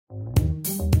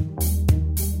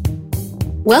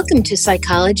Welcome to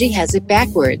Psychology Has It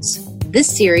Backwards.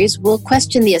 This series will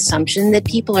question the assumption that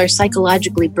people are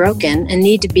psychologically broken and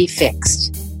need to be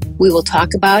fixed. We will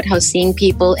talk about how seeing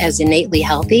people as innately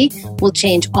healthy will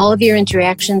change all of your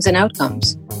interactions and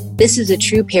outcomes. This is a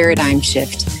true paradigm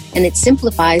shift, and it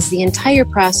simplifies the entire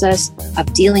process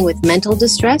of dealing with mental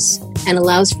distress and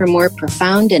allows for more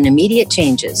profound and immediate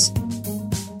changes.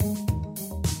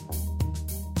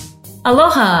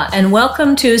 Aloha, and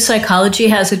welcome to Psychology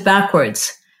Has It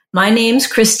Backwards. My name's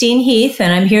Christine Heath,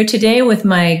 and I'm here today with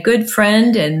my good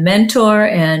friend and mentor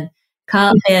and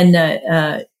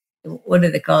what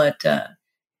do they call it?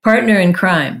 Partner in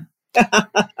crime.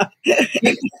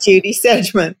 Judy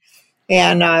Sedgman.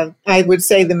 And I would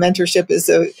say the mentorship is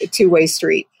a two-way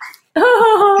street.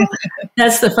 Oh,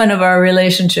 that's the fun of our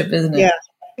relationship, isn't it? Yeah,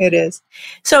 it is.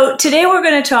 So today we're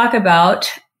going to talk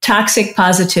about toxic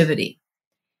positivity.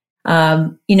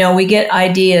 We get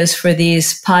ideas for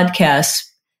these podcasts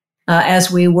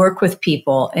as we work with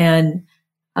people. And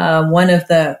one of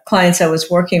the clients I was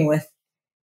working with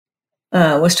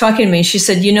was talking to me. She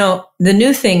said, the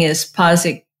new thing is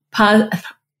toxic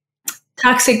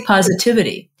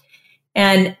positivity.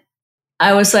 And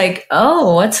I was like,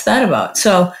 oh, what's that about?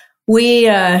 So we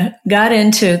got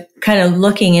into kind of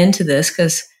looking into this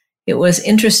because it was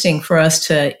interesting for us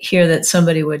to hear that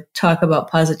somebody would talk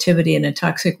about positivity in a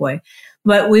toxic way.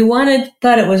 But we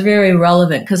thought it was very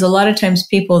relevant because a lot of times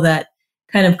people that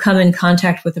kind of come in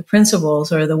contact with the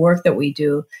principles or the work that we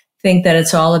do think that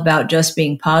it's all about just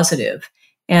being positive.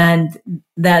 And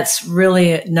that's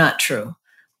really not true.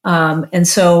 And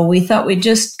so we thought we'd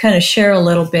just kind of share a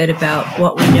little bit about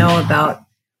what we know about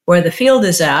where the field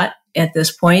is at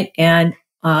this point and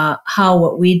how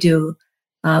what we do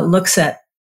looks at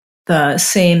the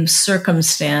same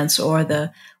circumstance or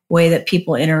the way that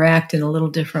people interact in a little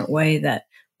different way that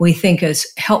we think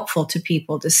is helpful to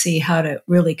people to see how to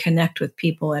really connect with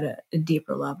people at a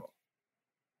deeper level,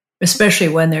 especially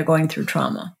when they're going through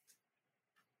trauma.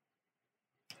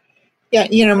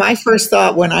 Yeah, my first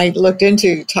thought when I looked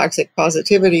into toxic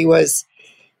positivity was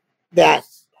that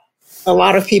a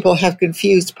lot of people have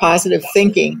confused positive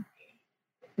thinking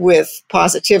with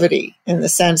positivity in the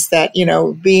sense that,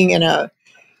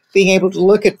 being able to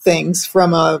look at things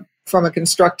from a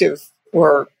constructive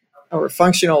or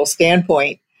functional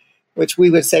standpoint, which we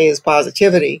would say is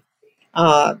positivity,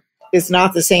 is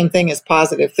not the same thing as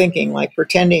positive thinking, like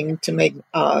pretending to make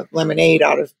lemonade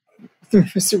out of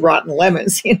rotten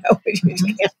lemons,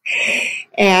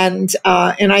 And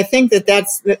I think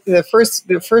that's the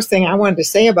first thing I wanted to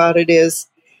say about it is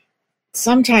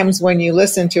sometimes when you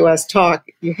listen to us talk,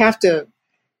 you have to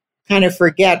kind of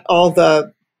forget all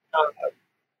the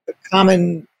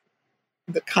common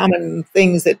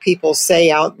things that people say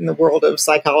out in the world of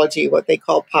psychology, what they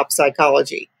call pop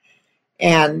psychology,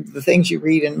 and the things you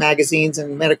read in magazines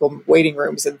and medical waiting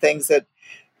rooms and things that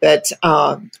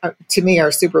to me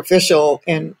are superficial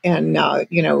and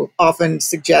often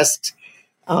suggest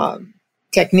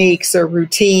techniques or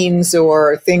routines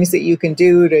or things that you can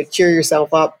do to cheer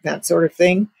yourself up, that sort of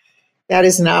thing. That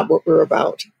is not what we're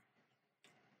about.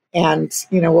 And,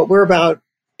 what we're about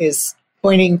is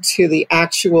pointing to the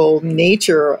actual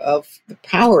nature of the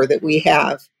power that we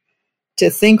have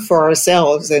to think for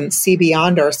ourselves and see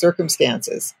beyond our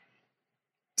circumstances.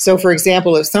 So, for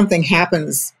example, if something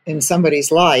happens in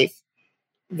somebody's life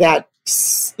that,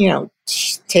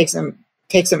 takes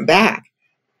them back,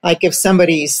 like if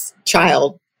somebody's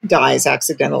child dies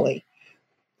accidentally,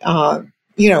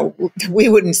 we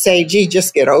wouldn't say, gee,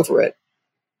 just get over it.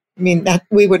 I mean, that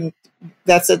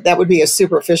would be a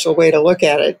superficial way to look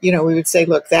at it. We would say,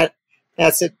 look,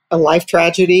 that's a life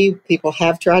tragedy. People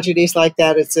have tragedies like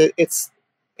that.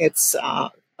 It's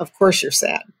of course you're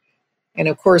sad. And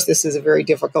of course, this is a very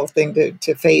difficult thing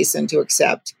to face and to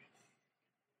accept.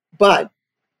 But,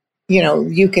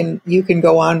 you can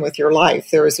go on with your life.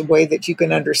 There is a way that you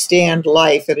can understand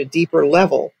life at a deeper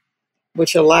level,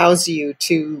 which allows you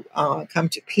to come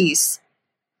to peace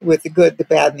with the good, the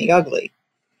bad, and the ugly.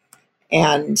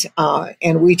 And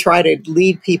we try to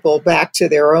lead people back to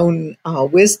their own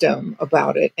wisdom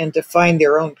about it and to find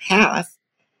their own path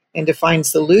and to find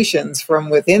solutions from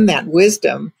within that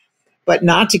wisdom, but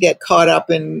not to get caught up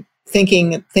in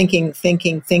thinking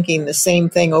the same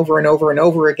thing over and over and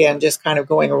over again, just kind of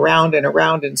going around and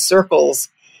around in circles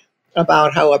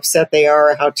about how upset they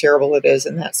are, how terrible it is,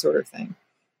 and that sort of thing.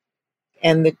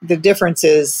 And the difference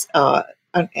is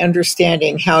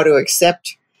understanding how to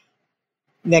accept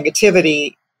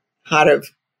negativity, how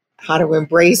to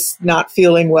embrace not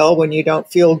feeling well when you don't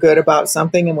feel good about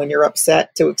something and when you're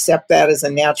upset, to accept that as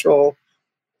a natural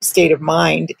state of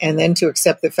mind, and then to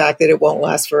accept the fact that it won't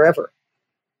last forever.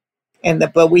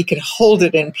 but we could hold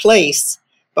it in place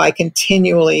by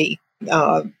continually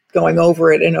going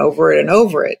over it and over it and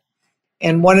over it.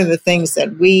 And one of the things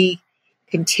that we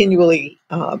continually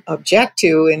object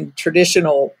to in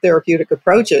traditional therapeutic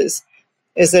approaches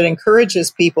is it encourages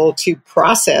people to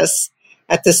process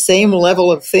at the same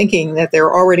level of thinking that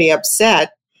they're already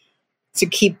upset, to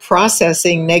keep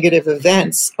processing negative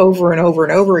events over and over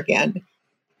and over again,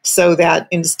 so that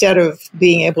instead of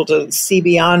being able to see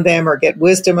beyond them or get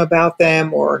wisdom about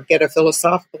them or get a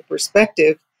philosophical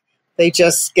perspective, they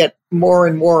just get more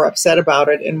and more upset about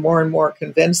it and more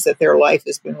convinced that their life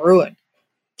has been ruined.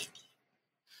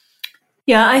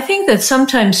 Yeah, I think that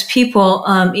sometimes people,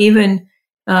 even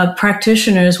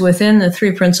practitioners within the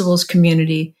Three Principles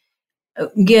community,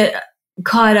 get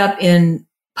caught up in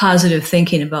positive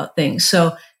thinking about things.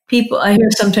 So I hear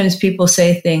sometimes people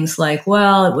say things like,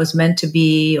 well, it was meant to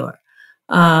be, or,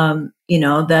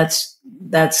 that's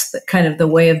the kind of the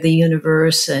way of the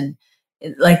universe. And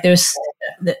like, there's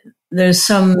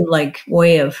some like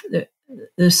way of,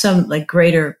 there's some like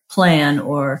greater plan,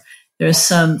 or there's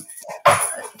some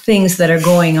things that are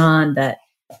going on that,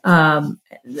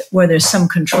 where there's some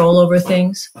control over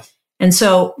things. And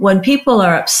so when people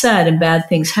are upset and bad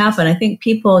things happen, I think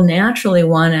people naturally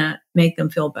want to make them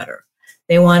feel better.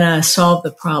 They want to solve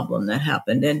the problem that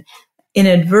happened. And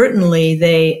inadvertently,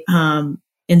 they,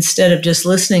 instead of just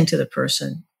listening to the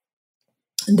person,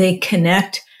 they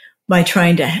connect by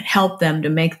trying to help them to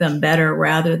make them better,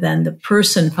 rather than the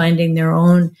person finding their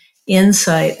own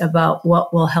insight about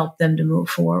what will help them to move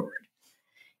forward.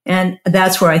 And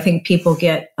that's where I think people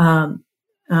get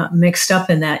mixed up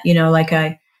in that.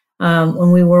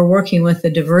 When we were working with the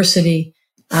diversity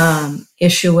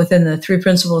issue within the Three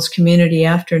Principles community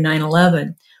after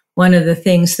 9/11, one of the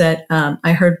things that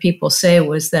I heard people say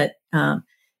was that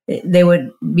they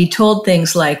would be told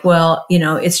things like, well,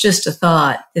 it's just a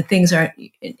thought, that things aren't,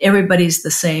 everybody's the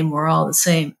same, we're all the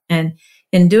same. And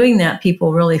in doing that,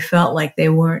 people really felt like they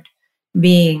weren't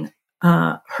being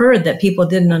heard, that people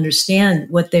didn't understand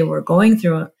what they were going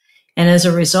through. And as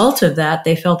a result of that,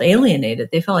 they felt alienated.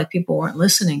 They felt like people weren't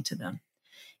listening to them.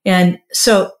 And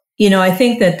so, I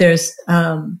think that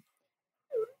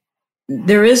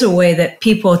there is a way that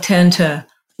people tend to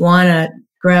want to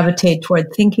gravitate toward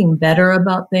thinking better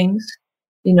about things,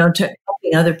 to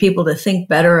helping other people to think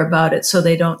better about it so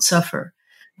they don't suffer.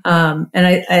 And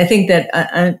I think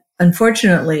that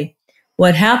unfortunately,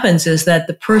 what happens is that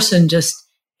the person just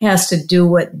has to do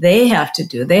what they have to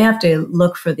do. They have to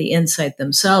look for the insight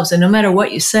themselves. And no matter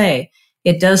what you say,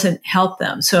 it doesn't help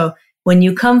them. So when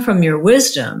you come from your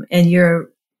wisdom and you're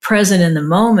present in the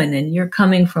moment and you're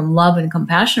coming from love and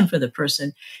compassion for the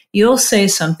person, you'll say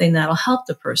something that'll help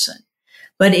the person.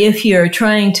 But if you're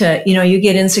trying to, you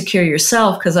get insecure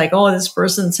yourself because like, oh, this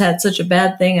person's had such a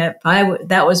bad thing.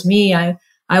 That was me. I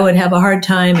would have a hard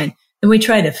time. And then we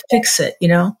try to fix it,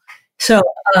 So,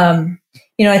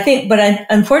 I think, but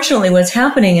unfortunately what's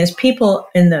happening is people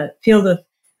in the field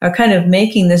are kind of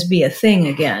making this be a thing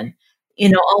again,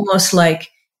 almost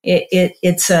like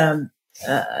it's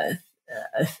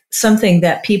something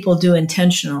that people do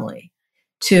intentionally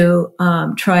to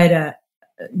try to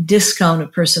discount a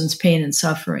person's pain and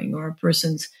suffering, or a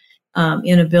person's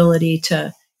inability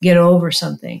to get over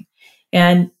something.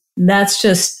 And that's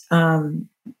just,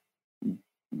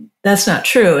 that's not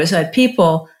true. Is that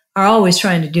people are always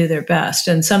trying to do their best.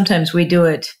 And sometimes we do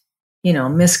it,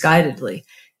 misguidedly,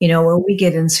 where we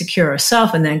get insecure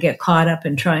ourselves and then get caught up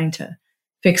in trying to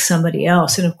fix somebody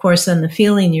else. And of course, then the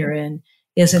feeling you're in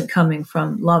isn't coming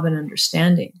from love and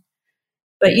understanding.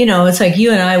 But, it's like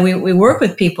you and I, we work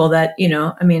with people that,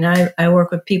 I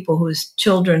work with people whose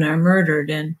children are murdered,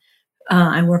 and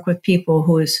I work with people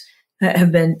who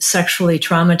have been sexually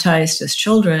traumatized as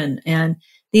children. And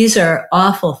these are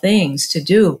awful things to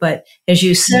do. But as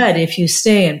you said, if you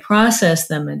stay and process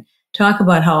them and talk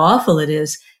about how awful it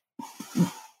is,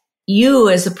 you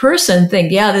as a person think,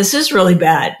 yeah, this is really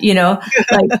bad. When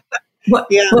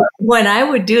I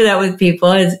would do that with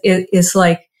people, it's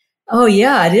like, oh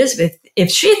yeah, it is. If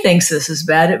she thinks this is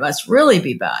bad, it must really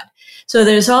be bad. So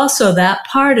there's also that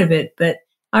part of it. But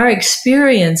our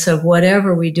experience of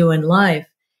whatever we do in life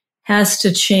has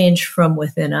to change from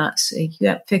within us. You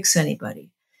can't fix anybody.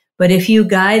 But if you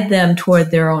guide them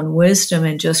toward their own wisdom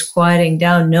and just quieting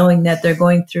down, knowing that they're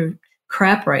going through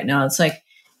crap right now, it's like,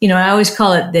 I always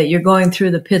call it that you're going through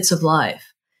the pits of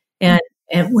life. And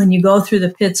when you go through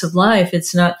the pits of life,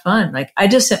 it's not fun. Like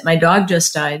my dog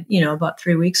just died, about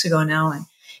 3 weeks ago now. And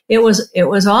it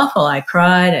was awful. I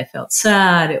cried. I felt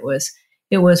sad. It was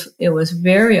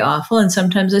very awful. And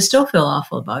sometimes I still feel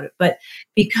awful about it. But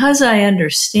because I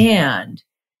understand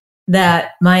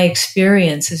that my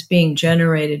experience is being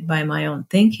generated by my own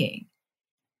thinking,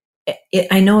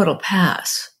 I know it'll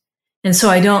pass. And so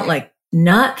I don't like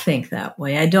not think that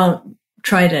way. I don't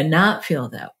try to not feel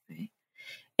that way.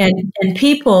 And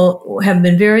people have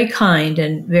been very kind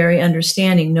and very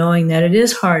understanding, knowing that it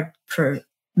is hard for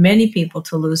many people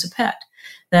to lose a pet.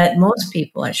 That most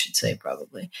people, I should say,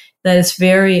 probably, that it's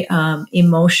very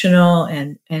emotional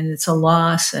and it's a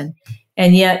loss. And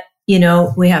yet, you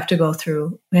know, we have to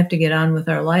get on with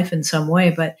our life in some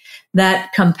way. But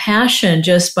that compassion,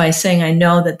 just by saying, I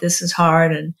know that this is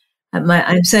hard and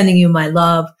I'm sending you my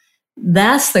love,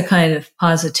 that's the kind of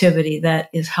positivity that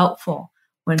is helpful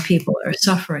when people are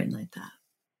suffering like that.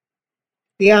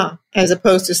 Yeah, as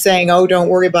opposed to saying, oh, don't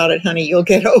worry about it, honey, you'll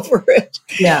get over it.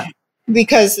 Yeah.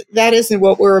 Because that isn't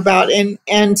what we're about.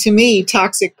 And to me,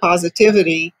 toxic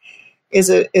positivity is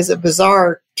a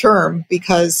bizarre term,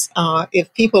 because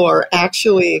if people are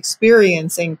actually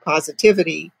experiencing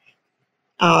positivity,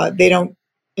 they don't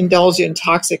indulge in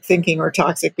toxic thinking or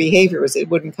toxic behaviors. It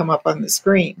wouldn't come up on the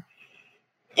screen.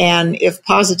 And if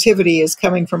positivity is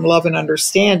coming from love and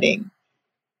understanding,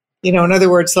 you know, in other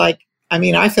words, like, I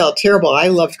mean, I felt terrible. I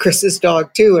loved Chris's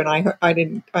dog too, and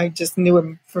I just knew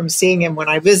him from seeing him when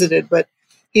I visited, but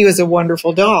he was a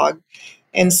wonderful dog.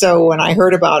 And so when I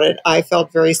heard about it, I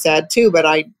felt very sad too, but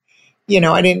I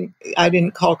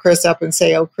didn't call Chris up and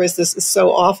say, oh, Chris, this is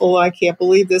so awful. I can't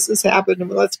believe this has happened.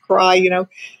 Let's cry. You know,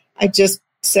 I just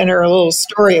sent her a little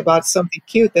story about something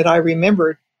cute that I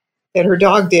remembered that her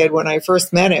dog did when I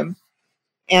first met him,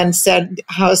 and said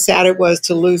how sad it was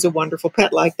to lose a wonderful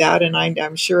pet like that. And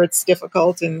I'm sure it's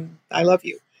difficult, and I love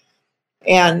you.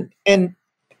 And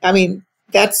I mean,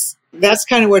 that's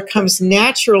kind of what comes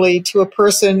naturally to a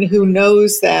person who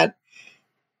knows that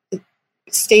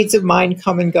states of mind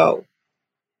come and go.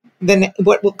 Then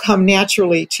what will come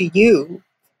naturally to you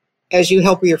as you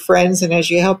help your friends and as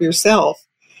you help yourself,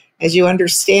 as you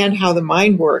understand how the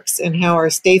mind works and how our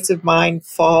states of mind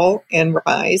fall and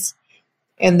rise,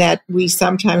 and that we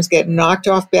sometimes get knocked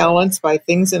off balance by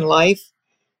things in life,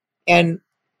 and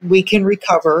we can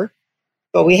recover,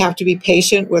 but we have to be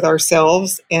patient with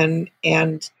ourselves, and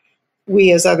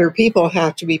we as other people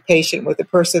have to be patient with the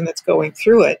person that's going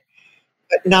through it,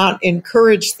 but not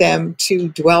encourage them to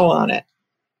dwell on it.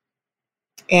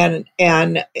 And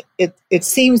it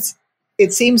seems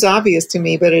obvious to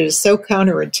me, but it is so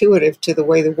counterintuitive to the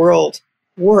way the world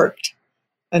worked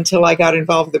until I got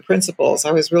involved with the principles.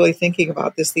 I was really thinking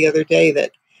about this the other day,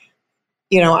 that,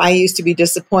 you know, I used to be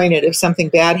disappointed if something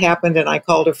bad happened and I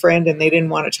called a friend and they didn't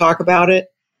want to talk about it,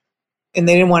 and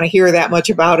they didn't want to hear that much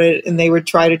about it, and they would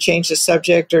try to change the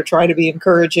subject or try to be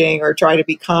encouraging or try to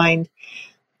be kind.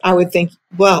 I would think,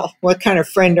 well, what kind of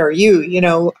friend are you? You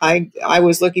know, I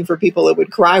was looking for people that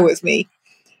would cry with me,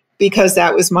 because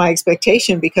that was my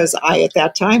expectation, because I, at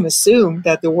that time, assumed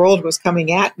that the world was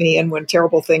coming at me, and when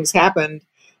terrible things happened,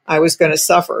 I was going to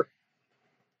suffer.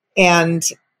 And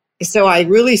so I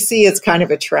really see it's kind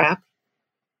of a trap.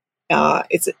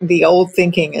 It's the old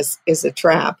thinking is a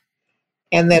trap.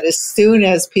 And that as soon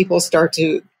as people start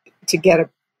to get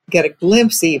a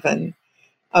glimpse even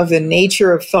of the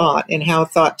nature of thought and how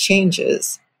thought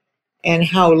changes and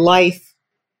how life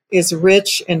is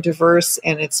rich and diverse,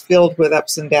 and it's filled with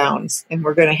ups and downs, and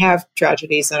we're going to have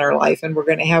tragedies in our life, and we're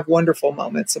going to have wonderful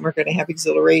moments, and we're going to have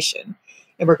exhilaration,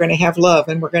 and we're going to have love,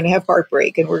 and we're going to have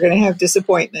heartbreak, and we're going to have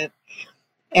disappointment.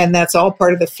 And that's all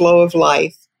part of the flow of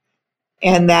life.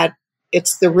 And that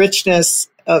it's the richness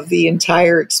of the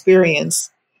entire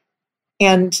experience.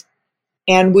 And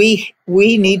we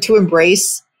need to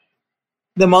embrace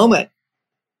the moment.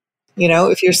 You know,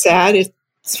 if you're sad,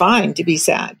 it's fine to be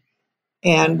sad.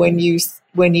 And when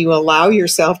you allow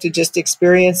yourself to just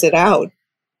experience it out,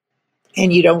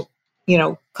 and you don't, you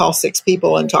know, call 6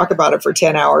 people and talk about it for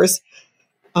 10 hours,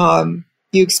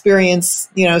 you experience,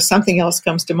 you know, something else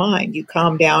comes to mind. You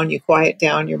calm down, you quiet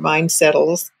down, your mind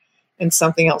settles, and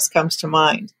something else comes to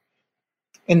mind.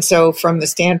 And so from the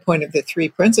standpoint of the 3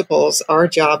 principles, our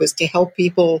job is to help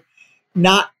people,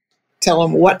 not tell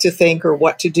them what to think or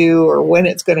what to do or when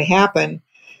it's going to happen,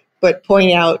 but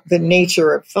point out the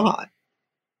nature of thought,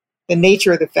 the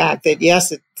nature of the fact that,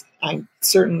 yes, I'm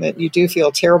certain that you do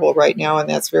feel terrible right now, and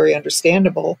that's very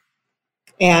understandable.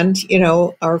 And, you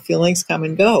know, our feelings come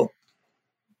and go.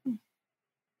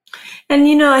 And,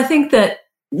 you know, I think that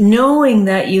knowing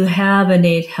that you have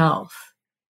innate health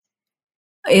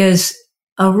is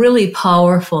a really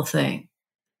powerful thing,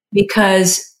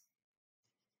 because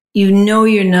you know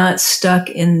you're not stuck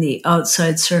in the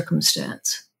outside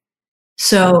circumstance.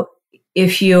 So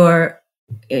if you're,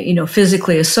 you know,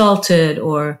 physically assaulted,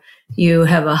 or you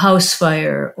have a house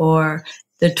fire, or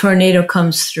the tornado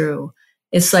comes through.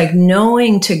 It's like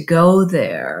knowing to go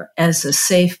there as a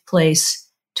safe place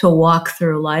to walk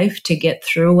through life, to get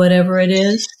through whatever it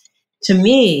is, to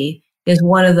me, is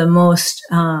one of the most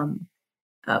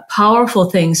powerful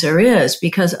things there is,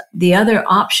 because the other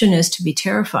option is to be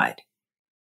terrified.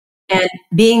 And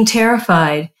being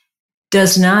terrified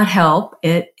does not help.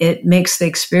 It makes the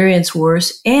experience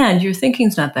worse, and your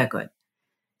thinking's not that good.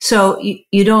 So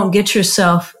you don't get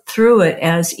yourself through it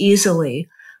as easily.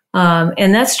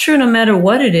 And that's true no matter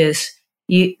what it is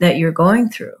that you're going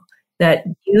through, that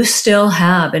you still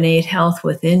have innate health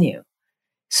within you.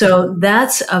 So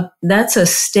that's a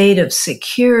state of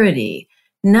security,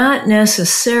 not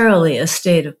necessarily a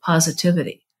state of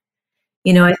positivity.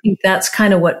 I think that's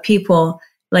kind of what people,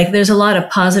 like, there's a lot of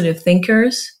positive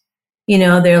thinkers,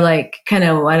 they're like kind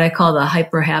of what I call the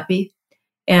hyper happy.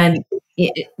 And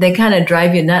they kind of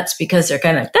drive you nuts because they're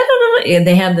kind of, and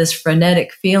they have this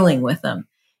frenetic feeling with them.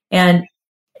 And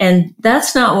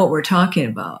that's not what we're talking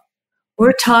about.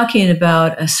 We're talking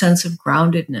about a sense of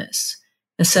groundedness,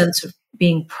 a sense of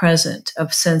being present,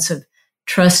 a sense of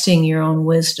trusting your own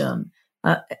wisdom,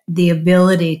 the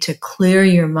ability to clear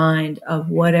your mind of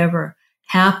whatever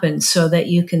happens so that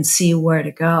you can see where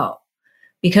to go.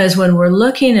 Because when we're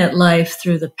looking at life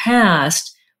through the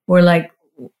past, we're like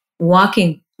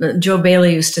walking. Joe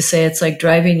Bailey used to say it's like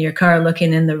driving your car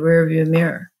looking in the rearview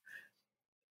mirror.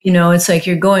 It's like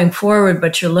you're going forward,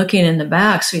 but you're looking in the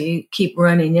back, so you keep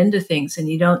running into things and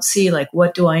you don't see, like,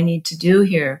 what do I need to do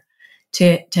here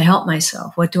to help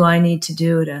myself? What do I need to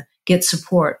do to get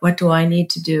support? What do I need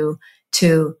to do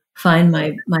to find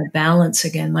my balance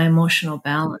again, my emotional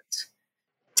balance?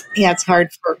 Yeah, it's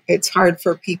hard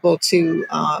for people to,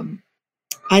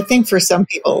 I think for some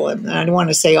people, and I don't want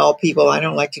to say all people, I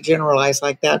don't like to generalize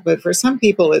like that, but for some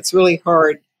people, it's really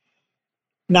hard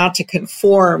not to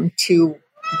conform to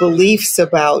beliefs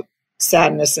about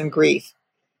sadness and grief.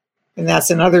 And that's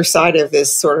another side of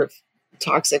this sort of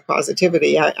toxic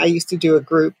positivity. I used to do a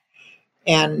group,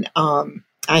 and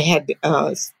I had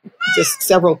just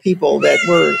several people that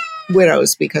were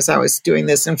widows, because I was doing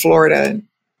this in Florida, and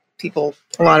a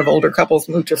lot of older couples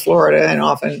move to Florida, and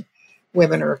often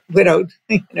women are widowed,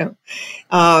 and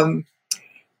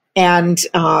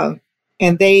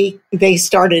they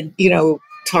started,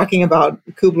 talking about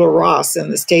Kubler-Ross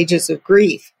and the stages of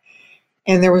grief.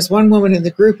 And there was one woman in the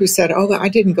group who said, "Oh, I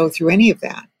didn't go through any of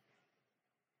that.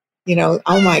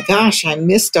 Oh my gosh, I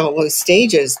missed all those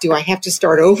stages. Do I have to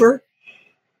start over?"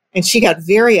 And she got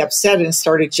very upset and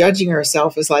started judging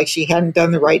herself as like she hadn't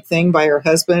done the right thing by her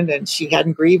husband, and she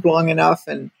hadn't grieved long enough,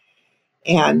 and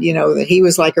that he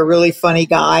was like a really funny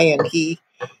guy, and he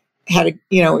had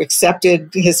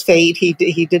accepted his fate. He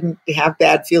didn't have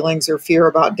bad feelings or fear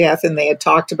about death, and they had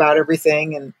talked about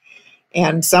everything,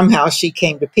 and somehow she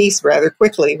came to peace rather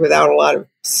quickly without a lot of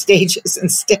stages and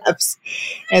steps.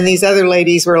 And these other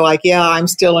ladies were like, "Yeah, I'm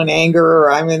still in anger,"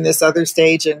 or "I'm in this other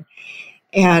stage," and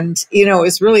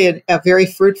it's really a very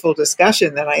fruitful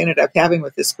discussion that I ended up having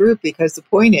with this group, because the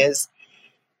point is,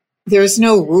 there's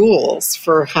no rules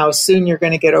for how soon you're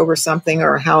going to get over something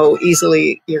or how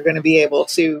easily you're going to be able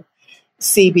to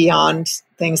see beyond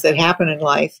things that happen in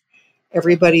life.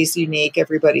 Everybody's unique.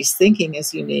 Everybody's thinking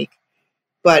is unique.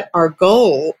 But our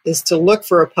goal is to look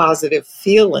for a positive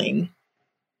feeling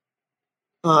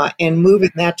and move in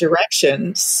that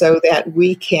direction so that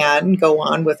we can go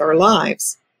on with our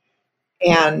lives.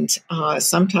 And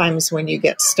sometimes when you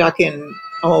get stuck in,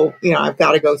 I've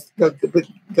got to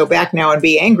go back now and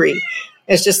be angry,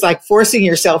 it's just like forcing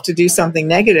yourself to do something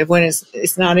negative when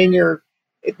it's not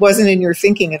it wasn't in your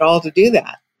thinking at all to do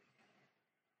that.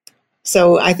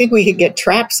 So I think we could get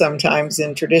trapped sometimes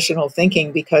in traditional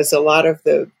thinking, because a lot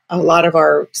of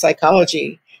our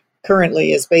psychology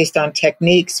currently is based on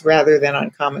techniques rather than on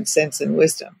common sense and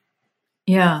wisdom.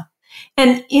 Yeah.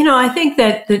 And, I think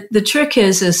that the trick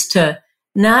is to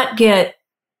not get,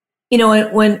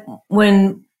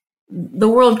 when the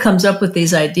world comes up with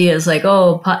these ideas like,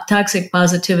 toxic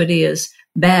positivity is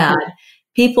bad,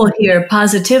 people hear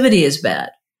positivity is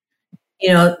bad.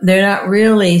 They're not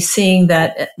really seeing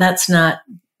that that's not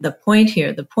the point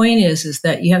here. The point is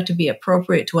that you have to be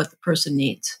appropriate to what the person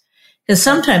needs. Because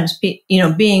sometimes,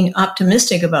 being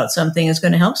optimistic about something is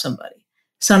going to help somebody.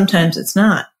 Sometimes it's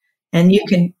not. And you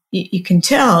can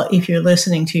tell, if you're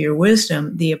listening to your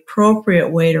wisdom, the appropriate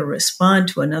way to respond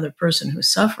to another person who's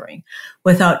suffering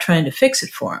without trying to fix it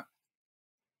for them.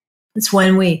 It's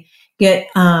when we get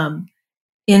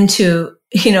into,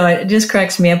 it just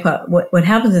cracks me up. What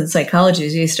happens in psychology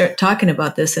is you start talking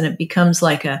about this and it becomes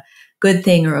like a good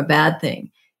thing or a bad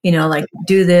thing, like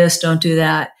do this, don't do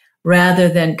that, rather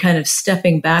than kind of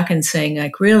stepping back and saying,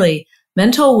 like, really,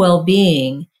 mental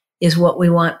well-being is what we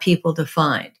want people to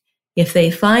find. If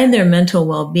they find their mental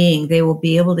well-being, they will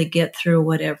be able to get through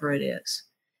whatever it is.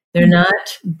 They're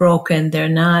not broken. They're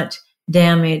not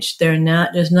damaged.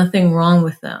 There's nothing wrong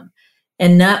with them.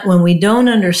 And not when we don't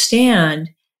understand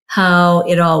how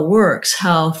it all works,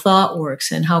 how thought works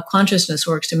and how consciousness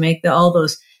works to make all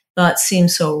those thoughts seem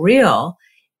so real,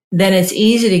 then it's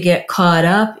easy to get caught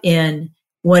up in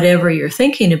whatever you're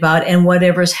thinking about and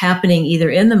whatever's happening either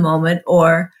in the moment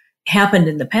or happened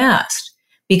in the past.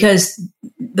 Because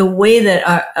the way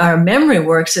that our memory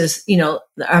works is,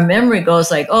 our memory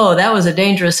goes like, oh, that was a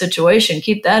dangerous situation.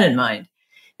 Keep that in mind.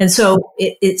 And so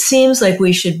it seems like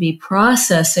we should be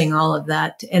processing all of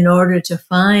that in order to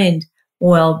find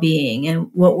well-being. And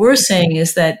what we're saying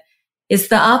is that it's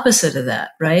the opposite of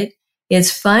that, right?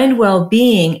 It's find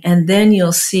well-being, and then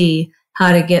you'll see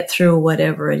how to get through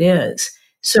whatever it is.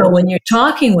 So when you're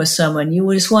talking with someone, you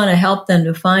just want to help them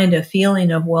to find a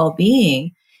feeling of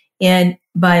well-being. And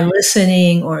by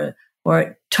listening or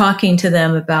talking to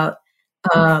them about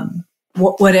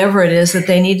whatever it is that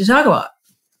they need to talk about,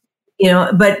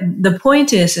 But the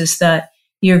point is that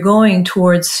you're going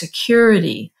towards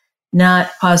security,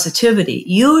 not positivity.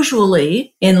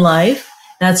 Usually in life,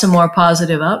 that's a more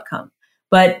positive outcome,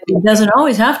 but it doesn't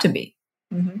always have to be.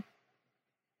 Mm-hmm.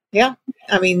 Yeah,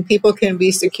 I mean, people can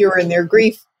be secure in their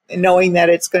grief, knowing that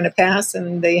it's going to pass,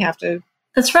 and they have to.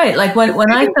 That's right. Like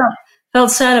when I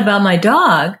felt sad about my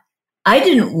dog, I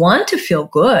didn't want to feel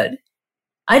good.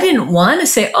 I didn't want to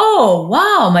say, oh,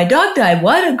 wow, my dog died.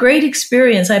 What a great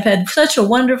experience. I've had such a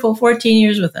wonderful 14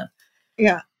 years with him.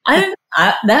 Yeah.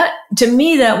 To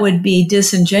me, that would be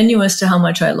disingenuous to how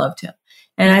much I loved him.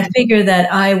 And I figured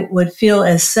that I would feel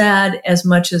as sad as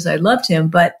much as I loved him,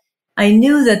 but I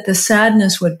knew that the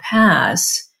sadness would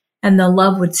pass and the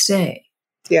love would stay.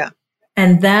 Yeah.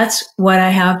 And that's what I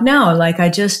have now. Like I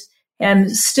just am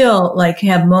still like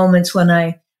have moments when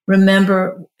I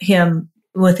remember him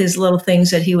with his little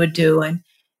things that he would do.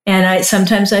 And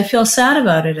sometimes I feel sad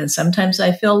about it. And sometimes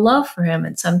I feel love for him.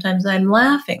 And sometimes I'm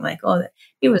laughing like, oh,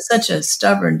 he was such a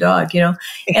stubborn dog, And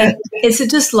it's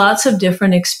just lots of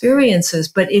different experiences.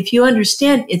 But if you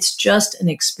understand, it's just an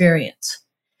experience,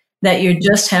 that you're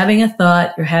just having a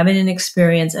thought, you're having an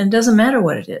experience, and it doesn't matter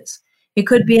what it is. It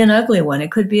could be an ugly one.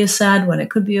 It could be a sad one. It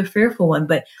could be a fearful one.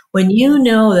 But when you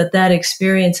know that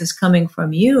experience is coming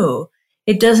from you,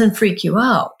 it doesn't freak you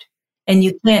out. And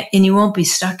you won't be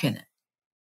stuck in it.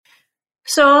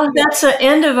 So that's the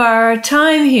end of our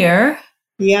time here.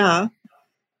 Yeah.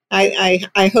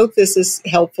 I hope this is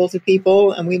helpful to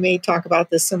people, and we may talk about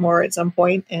this some more at some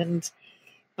point. And,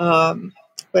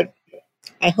 but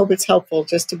I hope it's helpful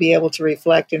just to be able to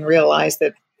reflect and realize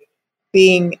that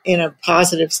being in a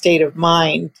positive state of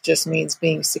mind just means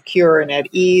being secure and at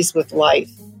ease with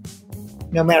life,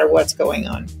 no matter what's going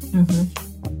on.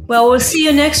 Mm-hmm. Well, we'll see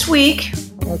you next week.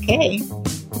 Okay.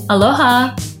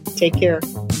 Aloha. Take care.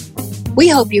 We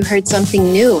hope you heard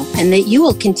something new and that you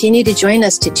will continue to join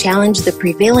us to challenge the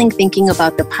prevailing thinking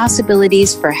about the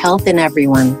possibilities for health in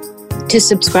everyone. To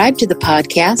subscribe to the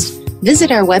podcast, visit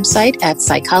our website at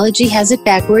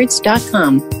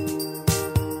psychologyhasitbackwards.com.